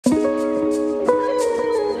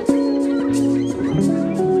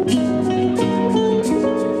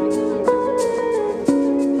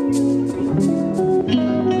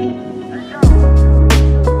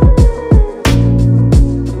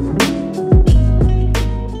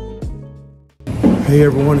Hey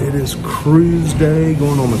everyone, it is cruise day,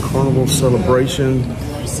 going on the Carnival Celebration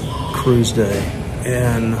cruise day,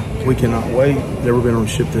 and we cannot wait. Never been on a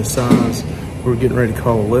ship this size. We're getting ready to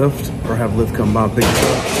call a lift or have a lift come by, pick us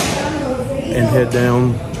up, and head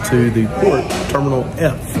down to the port, Terminal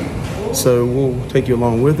F. So we'll take you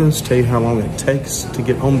along with us, tell you how long it takes to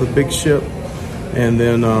get on the big ship, and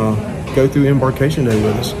then go through embarkation day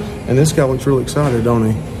with us. And this guy looks really excited,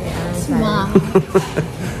 don't he? Wow.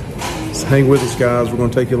 So hang with us, guys. We're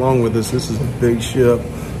going to take you along with us. This is a big ship,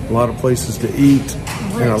 a lot of places to eat,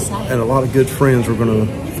 and a lot of good friends we're going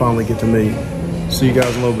to finally get to meet. See you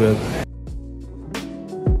guys in a little bit.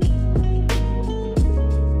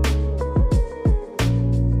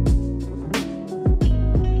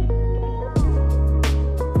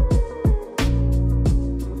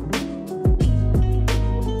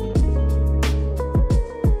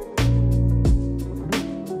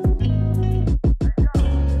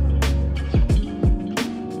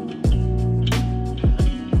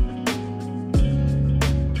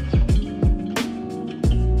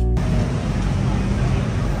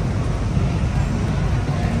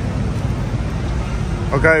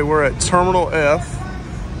 Okay, we're at Terminal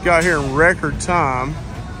F. Got here in record time.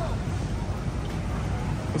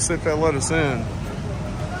 Let's see if they'll let us in.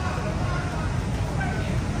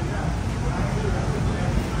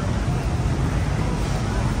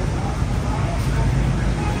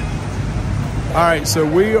 All right, so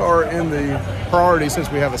we are in the priority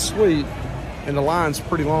since we have a suite, and the line's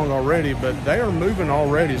pretty long already, but they are moving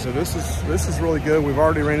already. So this is really good. We've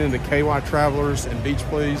already ran into KY Travelers and Beach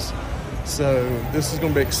Please. So this is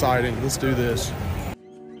going to be exciting. Let's do this.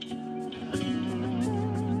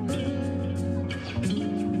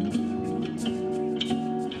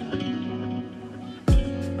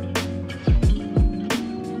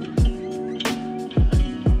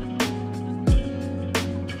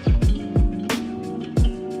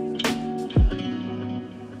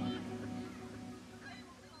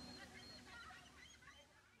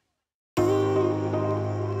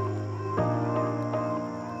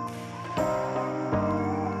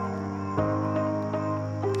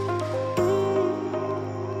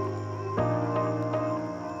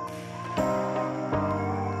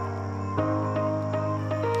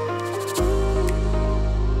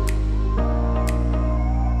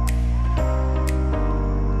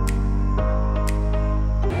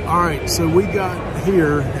 All right, so we got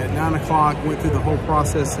here at 9 o'clock, went through the whole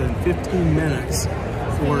process in 15 minutes.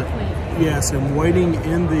 Yes, and waiting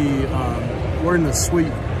in the, we're in the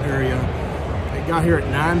suite area. It got here at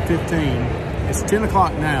 9:15. It's 10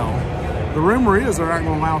 o'clock now. The rumor is they're not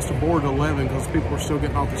gonna allow us to board at 11 because people are still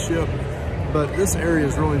getting off the ship. But this area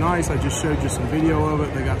is really nice. I just showed you some video of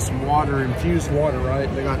it. They got some water, infused water,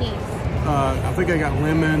 right? They got, I think they got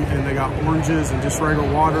lemon and they got oranges and just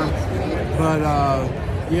regular water. But,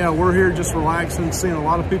 yeah, we're here just relaxing, seeing a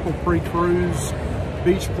lot of people pre-cruise,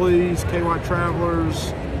 Beach Please, KY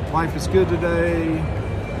Travelers, Life is Good Today.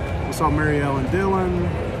 We saw Marielle and Dylan.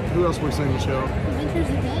 Who else we seen, Michelle? Ventures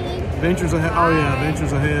Ahead. Ventures Ahead. Oh yeah,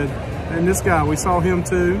 Ventures Ahead. And this guy, we saw him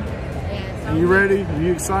too. Yeah, Are you ready? Are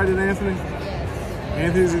you excited, Anthony? Yes.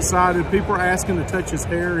 Anthony's excited. People are asking to touch his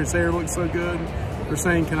hair. His hair looks so good. They're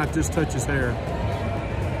saying, can I just touch his hair?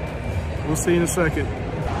 We'll see in a second.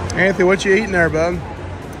 Anthony, what you eating there, bud?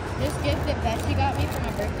 This gift that Betsy got me for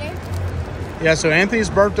my birthday. Yeah, so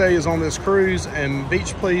Anthony's birthday is on this cruise, and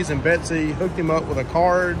Beach Please and Betsy hooked him up with a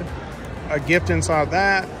card, a gift inside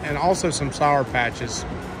that, and also some Sour Patches.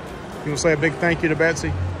 You want to say a big thank you to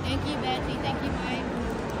Betsy? Thank you, Betsy. Thank you, Mike.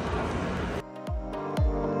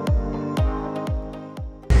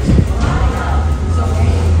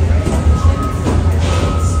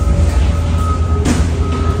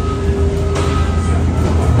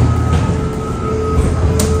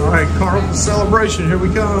 All right, Carnival Celebration, here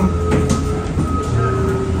we come.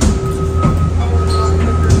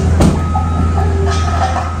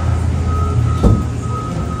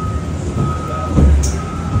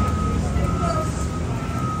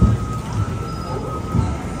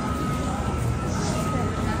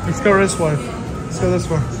 Let's go this way. Let's go this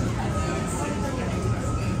way.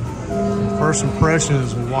 First impression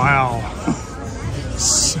is wow.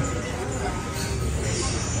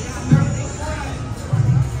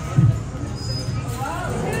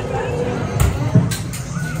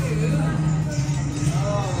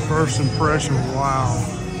 First impression, wow.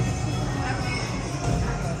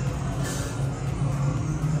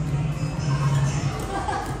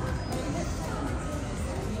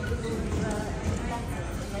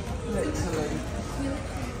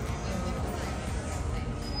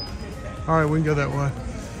 All right, we can go that way.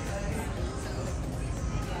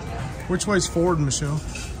 Which way's forward, Michelle?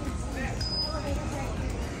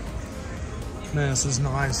 Man, this is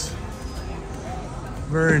nice.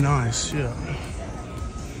 Very nice, yeah.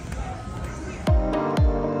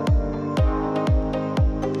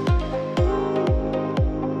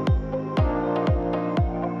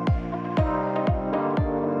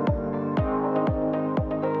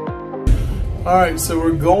 All right, so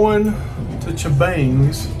we're going to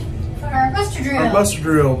Chabang's. For our buster drill. Our buster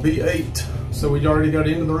drill, B8. So we already got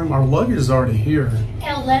into the room. Our luggage is already here.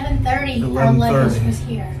 At 11:30, our luggage was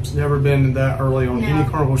here. It's never been that early on any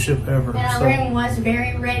Carnival ship ever. And our room was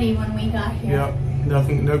very ready when we got here. Yep,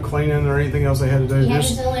 nothing, no cleaning or anything else they had to do.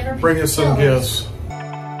 Just bring us some gifts.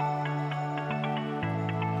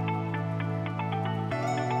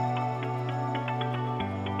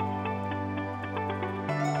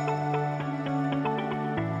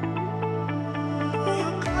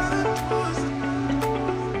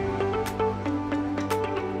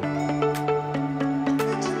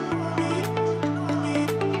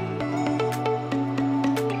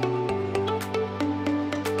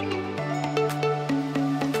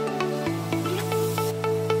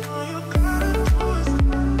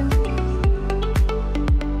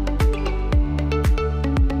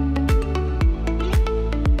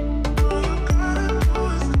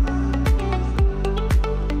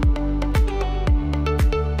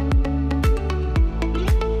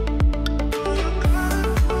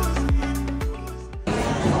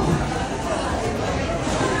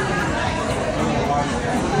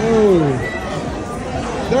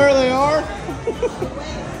 There they are.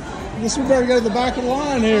 I guess we better go to the back of the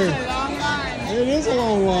line here. It's a long line. It is a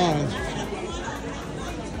long line.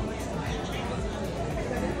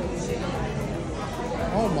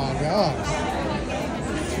 Oh my gosh.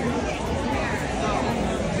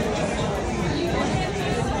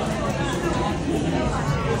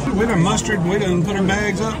 We done mustered, we done put our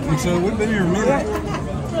bags up, and so we've been here a minute.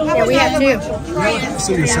 Yeah, we have two.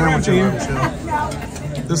 See your sandwich in there, Michelle.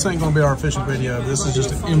 This ain't gonna be our official video. This is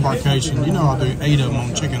just an embarkation. You know I'll do 8 of them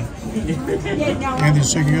on chicken.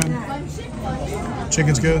 Anthony's chicken good?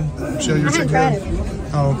 Chicken's good? Michelle, your chicken good?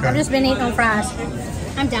 Oh, okay. I've just been eating on fries.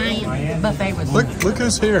 I'm dying. Buffet was. Look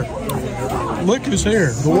who's here. Look who's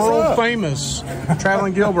here. The world famous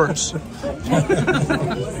Traveling Gilberts.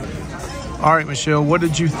 All right, Michelle, what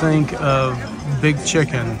did you think of Big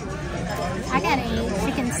Chicken? I got a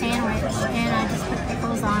chicken sandwich and I just put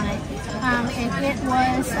pickles on it. And it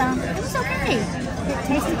was okay. It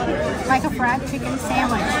tasted like a fried chicken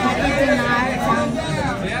sandwich, but it did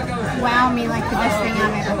not wow me like the best thing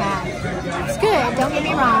I've ever had. It's good, don't get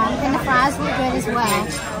me wrong, and the fries were good as well,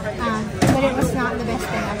 but it was not the best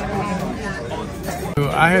thing I've ever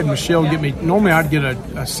had. I had Michelle get me, normally I'd get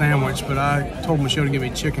a sandwich, but I told Michelle to give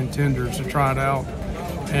me chicken tenders to try it out.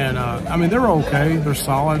 And I mean, they're okay, they're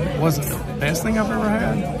solid. Wasn't the best thing I've ever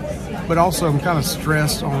had, but also I'm kind of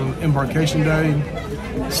stressed on Embarkation Day.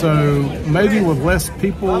 So maybe with less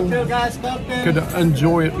people, could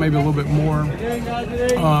enjoy it maybe a little bit more.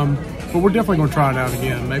 But we're definitely gonna try it out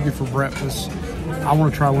again, maybe for breakfast. I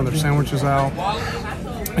wanna try one of their sandwiches out.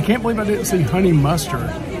 I can't believe I didn't see honey mustard.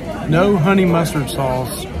 No honey mustard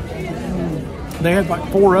sauce. They had like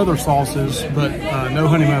 4 other sauces, but no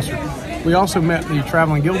honey mustard. We also met the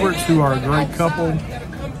Traveling Gilberts, who are a great couple.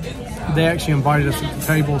 They actually invited us at the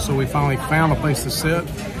table, so we finally found a place to sit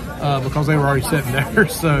because they were already sitting there.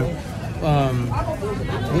 So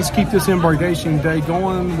let's keep this Embarkation Day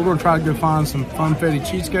going. We're going to try to go find some funfetti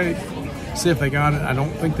cheesecake, see if they got it. I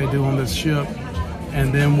don't think they do on this ship.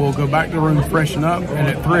 And then we'll go back to the room and freshen up. And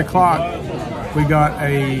at 3 o'clock, we got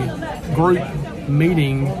a group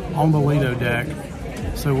meeting on the Lido deck.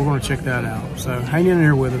 So we're going to check that out. So hang in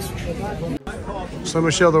here with us. So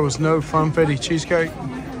Michelle, there was no funfetti cheesecake? No,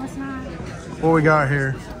 it was not. What we got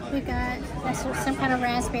here? We got some kind of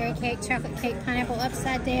raspberry cake, chocolate cake, pineapple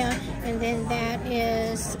upside down, and then that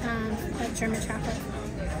is a German chocolate.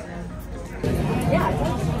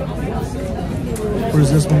 What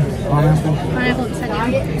is this one? Pineapple? Pineapple upside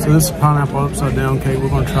down. So this is pineapple upside down cake. We're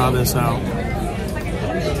going to try this out.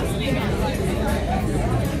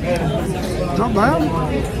 Not bad.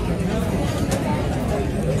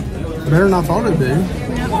 Better than I thought it'd be. No,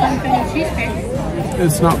 funfetti cheesecake.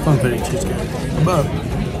 It's not funfetti cheesecake, but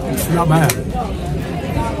it's not bad.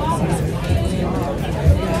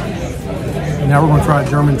 And now we're going to try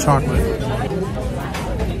German chocolate.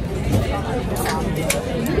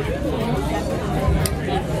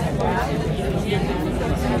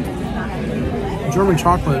 German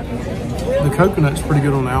chocolate, the coconut's pretty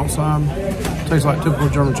good on the outside. Tastes like typical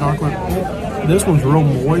German chocolate. This one's real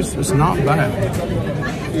moist. It's not bad.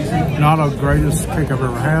 Not the greatest cake I've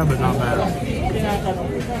ever had, but not bad.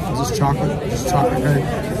 Is this chocolate? This is chocolate cake.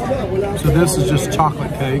 So this is just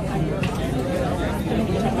chocolate cake.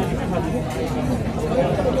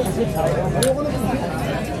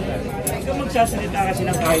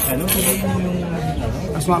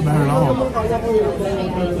 That's not bad at all.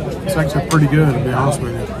 It's actually pretty good, to be honest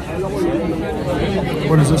with you.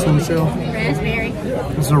 What is this one, Michelle? Raspberry.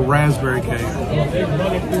 This is a raspberry cake.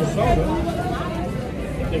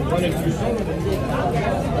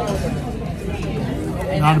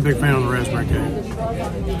 Not a big fan of the raspberry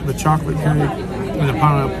cake. The chocolate cake and the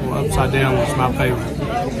pineapple upside down was my favorite.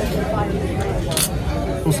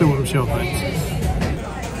 We'll see what Michelle thinks.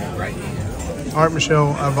 All right,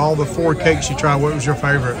 Michelle, of all the 4 cakes you tried, what was your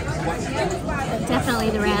favorite? Definitely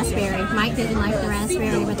the raspberry. Mike didn't like the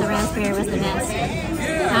raspberry, but the raspberry was the best.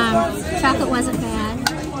 Chocolate wasn't bad.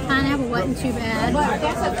 Pineapple wasn't too bad.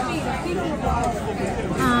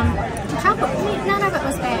 Chocolate, none of it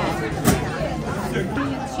was bad.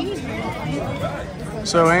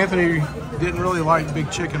 So Anthony didn't really like big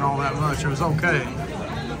chicken all that much. It was okay.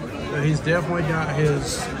 But he's definitely got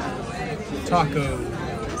his taco.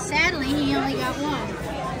 Sadly, he only got one.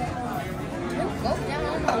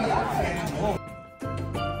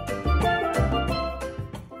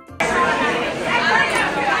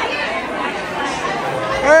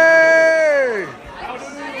 Hey!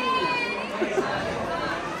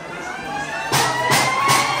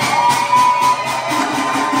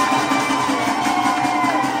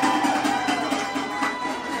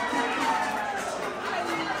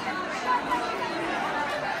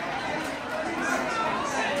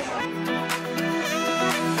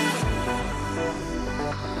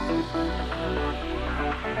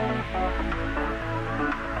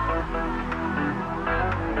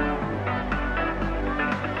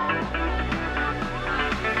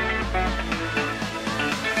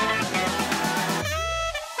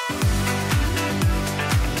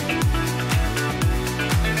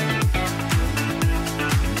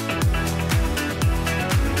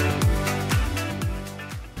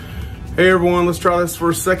 Hey everyone, let's try this for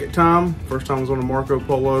a second time. First time was on a Marco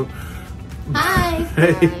Polo. Hi.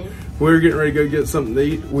 Hey, we're getting ready to go get something to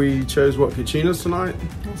eat. We chose what, Cucina's tonight?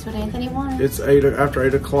 That's what Anthony wanted. It's after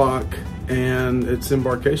 8 o'clock and it's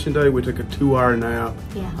Embarkation Day. We took a 2-hour nap.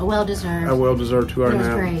 Yeah, a well-deserved. A well-deserved 2-hour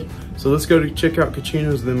nap. Great. So let's go to check out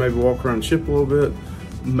Cucina's, then maybe walk around the ship a little bit.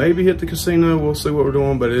 Maybe hit the casino, we'll see what we're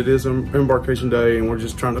doing, but it is Embarkation Day and we're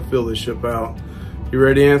just trying to fill this ship out. You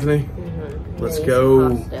ready, Anthony? Mm-hmm. Let's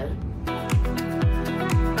go.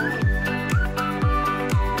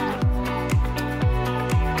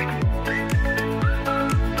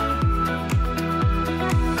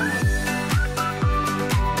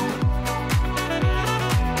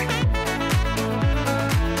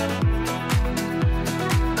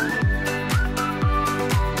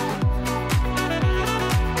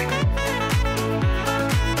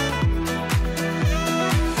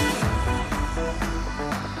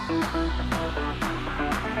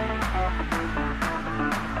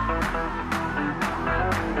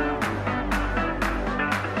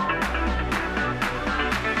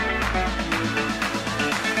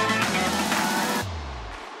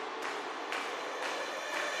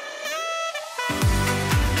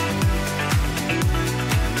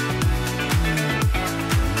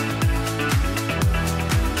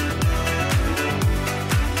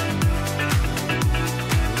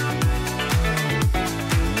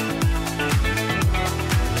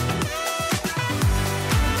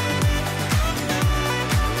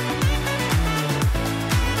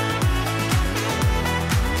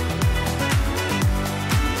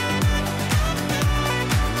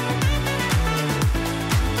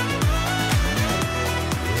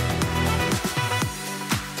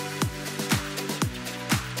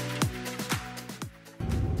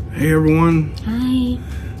 Hey everyone. Hi.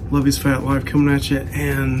 Luvy's Fat Life coming at you,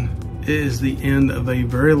 and it is the end of a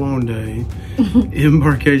very long day.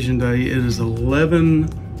 Embarkation Day. It is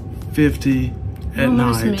 11:50 at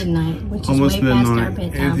Almost night. midnight, which Almost is way past our midnight.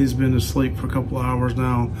 bedtime. Anthony's been asleep for a couple of hours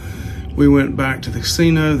now. We went back to the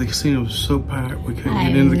casino. The casino was so packed we couldn't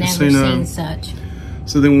get into the casino. I've never seen such.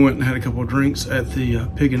 So then we went and had a couple of drinks at the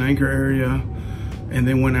Pig and Anchor area, and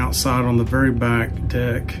then went outside on the very back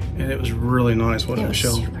deck, and it was really nice, wasn't it,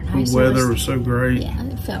 Michelle? Super nice. The weather was so great. Yeah,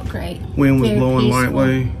 it felt great. Wind was Very blowing peaceful.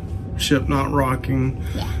 lightly, ship not rocking.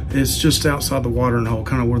 Yeah. It's just outside the watering hole,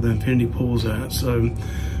 kind of where the infinity pool's at. So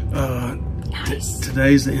Nice.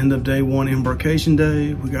 today's the end of day one, Embarkation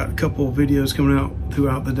Day. We got a couple of videos coming out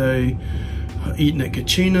throughout the day, eating at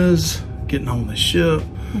Cucina's, getting on the ship,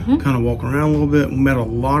 kind of walking around a little bit. We met a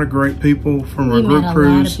lot of great people from our group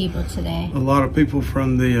cruise. We met a lot of people today. A lot of people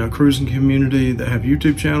from the cruising community that have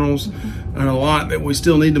YouTube channels, and a lot that we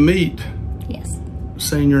still need to meet. Yes.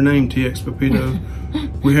 Saying your name, TX Pepito.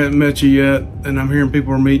 We hadn't met you yet, and I'm hearing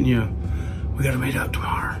people are meeting you. We got to meet up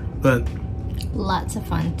tomorrow. But lots of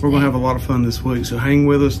fun today. We're going to have a lot of fun this week. So hang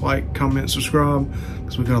with us, like, comment, subscribe,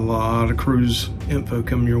 because we got a lot of cruise info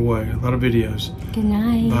coming your way. A lot of videos. Good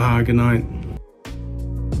night. Bye. Good night.